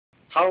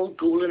Hull,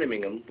 Goole and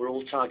Immingham were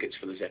all targets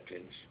for the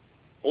Zeppelins.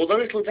 Although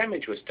little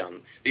damage was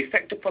done, the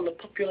effect upon the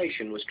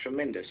population was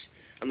tremendous,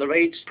 and the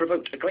raids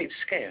provoked a great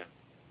scare.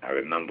 I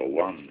remember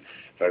one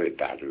very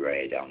bad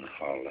raid on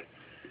Hull,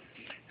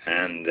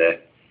 and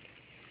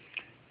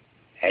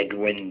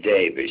Edwin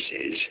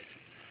Davis's,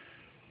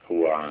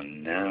 who are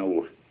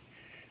now,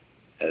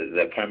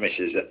 the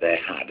premises that they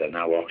had are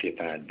now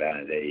occupied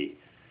by the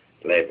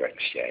Labour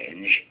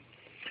Exchange,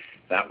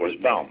 that was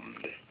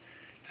bombed,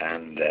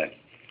 and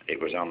it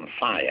was on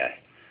fire.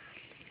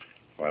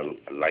 Well,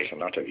 like a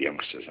lot of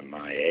youngsters of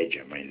my age,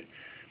 I mean,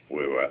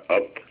 we were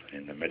up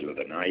in the middle of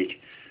the night,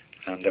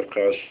 and of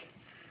course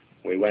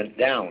we went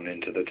down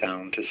into the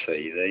town to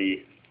see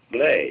the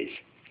blaze.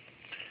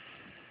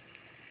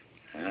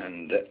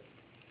 And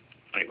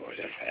it was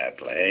a fair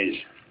blaze.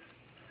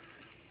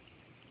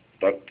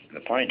 But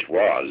the point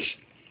was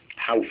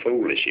how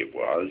foolish it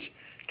was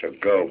to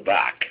go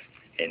back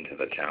into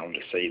the town to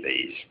see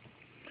these,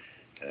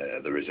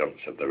 the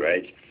results of the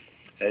raid.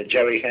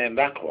 Jerry came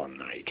back one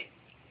night.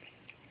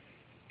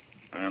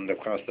 And of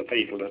course the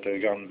people that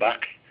had gone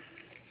back,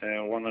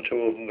 one or two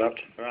of them got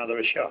rather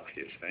a shock,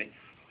 you see.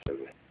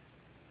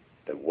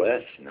 The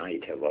worst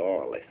night of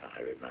all, if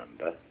I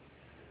remember,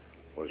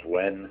 was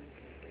when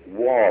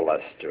Waller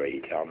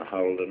Street on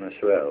Holderness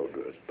Road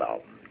was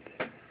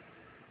bombed.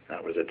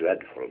 That was a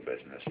dreadful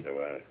business. There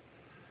were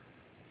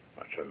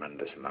a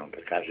tremendous amount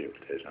of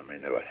casualties. I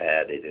mean, they were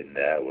herded in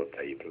there with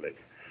people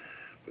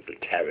with the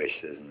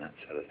terraces and that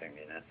sort of thing,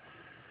 you know.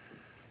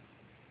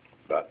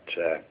 But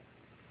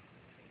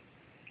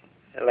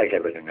like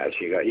everything else,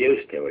 you got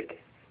used to it.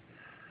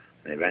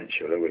 And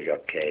eventually we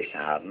got case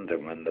hardened,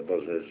 and when the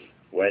buzzers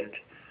went,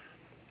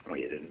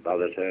 we didn't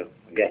bother to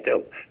get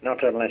up.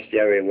 Not unless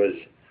Jerry was,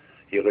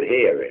 you could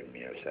hear him,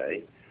 you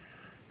see.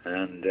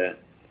 And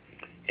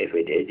if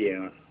we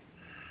did,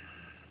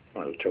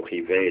 well, took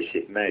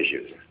evasive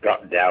measures.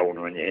 Got down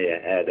when you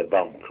heard a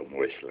bomb come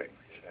whistling,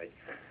 you see.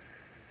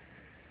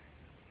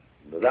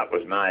 But that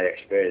was my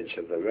experience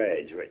of the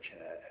raids, which